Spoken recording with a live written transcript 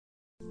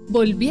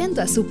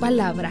Volviendo a su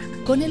palabra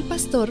con el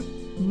pastor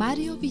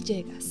Mario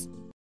Villegas.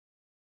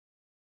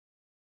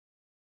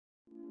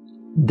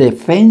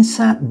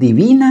 Defensa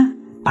divina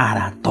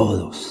para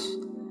todos.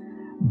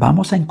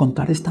 Vamos a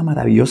encontrar esta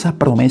maravillosa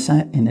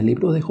promesa en el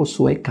libro de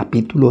Josué,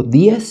 capítulo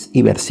 10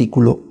 y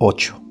versículo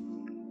 8.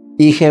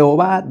 Y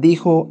Jehová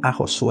dijo a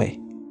Josué: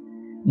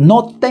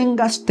 no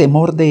tengas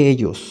temor de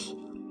ellos,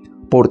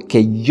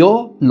 porque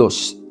yo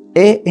los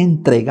he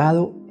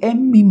entregado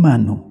en mi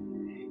mano,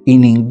 y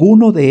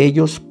ninguno de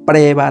ellos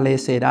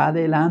prevalecerá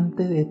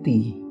delante de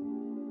ti.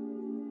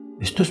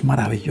 Esto es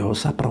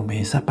maravillosa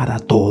promesa para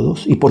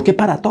todos. ¿Y por qué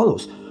para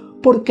todos?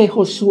 Porque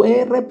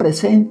Josué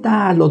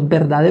representa a los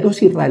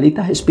verdaderos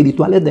israelitas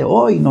espirituales de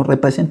hoy, nos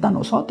representa a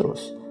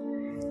nosotros.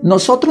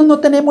 Nosotros no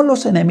tenemos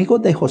los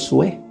enemigos de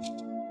Josué,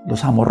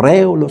 los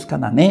amorreos, los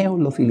cananeos,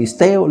 los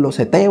filisteos, los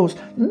heteos.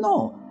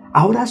 No,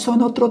 ahora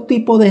son otro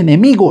tipo de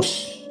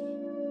enemigos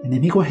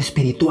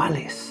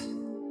espirituales.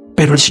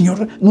 Pero el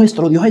Señor,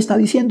 nuestro Dios, está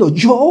diciendo: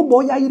 yo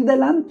voy a ir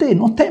delante,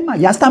 no tema,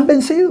 ya están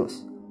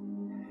vencidos.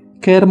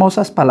 Qué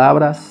hermosas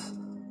palabras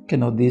que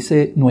nos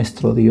dice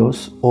nuestro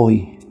Dios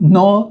hoy.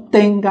 No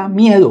tenga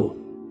miedo,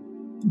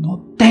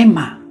 no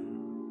tema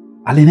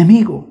al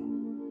enemigo.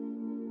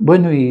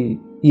 Bueno, ¿y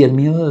el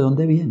miedo de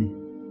dónde viene?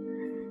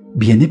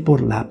 Viene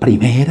por la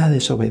primera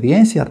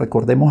desobediencia.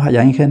 Recordemos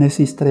allá en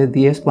Génesis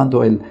 3:10,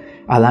 cuando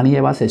Adán y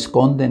Eva se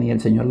esconden y el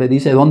Señor le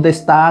dice: ¿dónde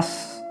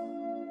estás?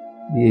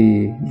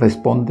 Y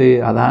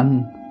responde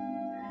Adán: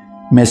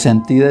 me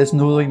sentí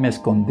desnudo y me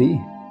escondí.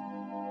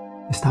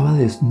 Estaba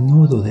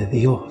desnudo de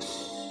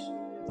Dios.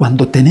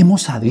 Cuando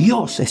tenemos a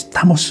Dios,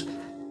 estamos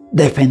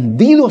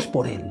defendidos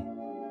por Él.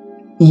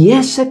 Y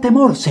ese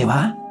temor se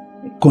va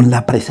con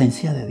la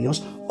presencia de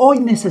Dios. Hoy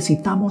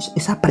necesitamos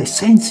esa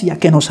presencia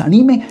que nos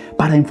anime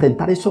para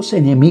enfrentar esos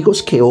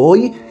enemigos que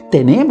hoy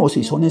tenemos,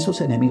 y son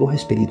esos enemigos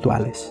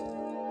espirituales.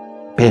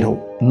 Pero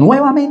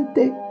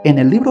nuevamente en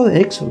el libro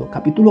de Éxodo,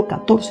 capítulo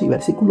 14 y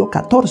versículo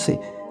 14,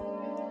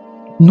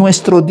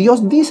 nuestro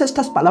Dios dice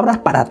estas palabras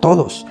para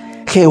todos: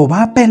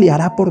 Jehová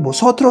peleará por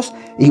vosotros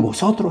y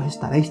vosotros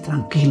estaréis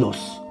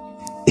tranquilos.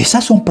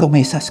 Esas son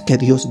promesas que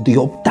Dios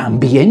dio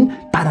también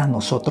para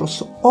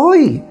nosotros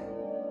hoy.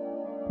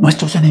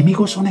 Nuestros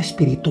enemigos son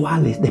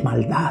espirituales, de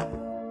maldad.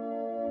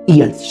 Y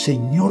el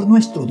Señor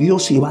nuestro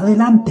Dios, si va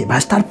adelante, va a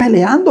estar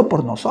peleando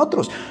por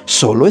nosotros.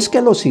 Solo es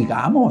que lo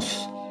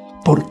sigamos,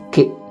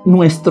 porque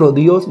nuestro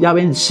Dios ya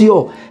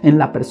venció en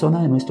la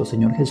persona de nuestro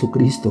Señor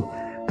Jesucristo.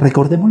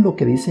 Recordemos lo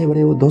que dice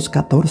Hebreos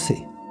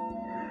 2:14.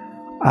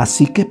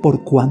 Así que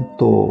por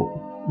cuanto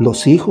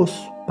los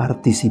hijos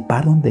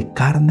participaron de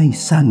carne y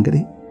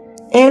sangre,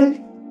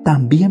 Él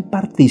también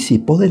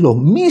participó de lo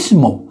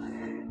mismo,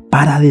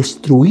 para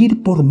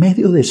destruir por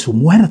medio de su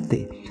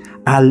muerte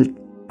al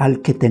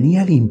que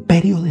tenía el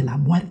imperio de la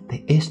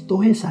muerte,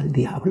 esto es, al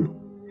diablo.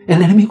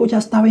 El enemigo ya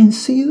está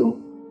vencido.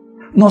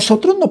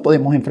 Nosotros no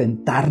podemos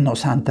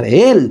enfrentarnos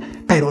ante Él,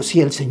 pero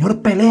si el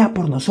Señor pelea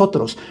por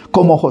nosotros,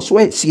 como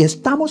Josué, si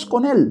estamos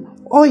con Él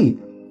hoy,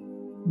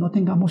 no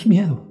tengamos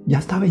miedo, ya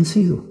está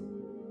vencido.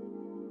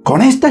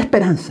 Con esta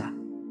esperanza,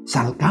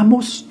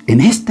 salgamos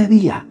en este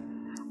día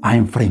a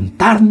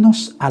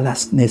enfrentarnos a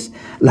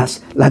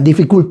las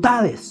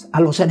dificultades, a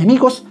los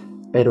enemigos,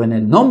 pero en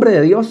el nombre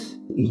de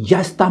Dios, y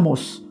ya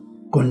estamos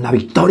con la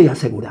victoria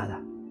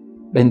asegurada.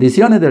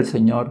 Bendiciones del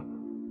Señor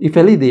y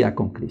feliz día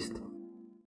con Cristo.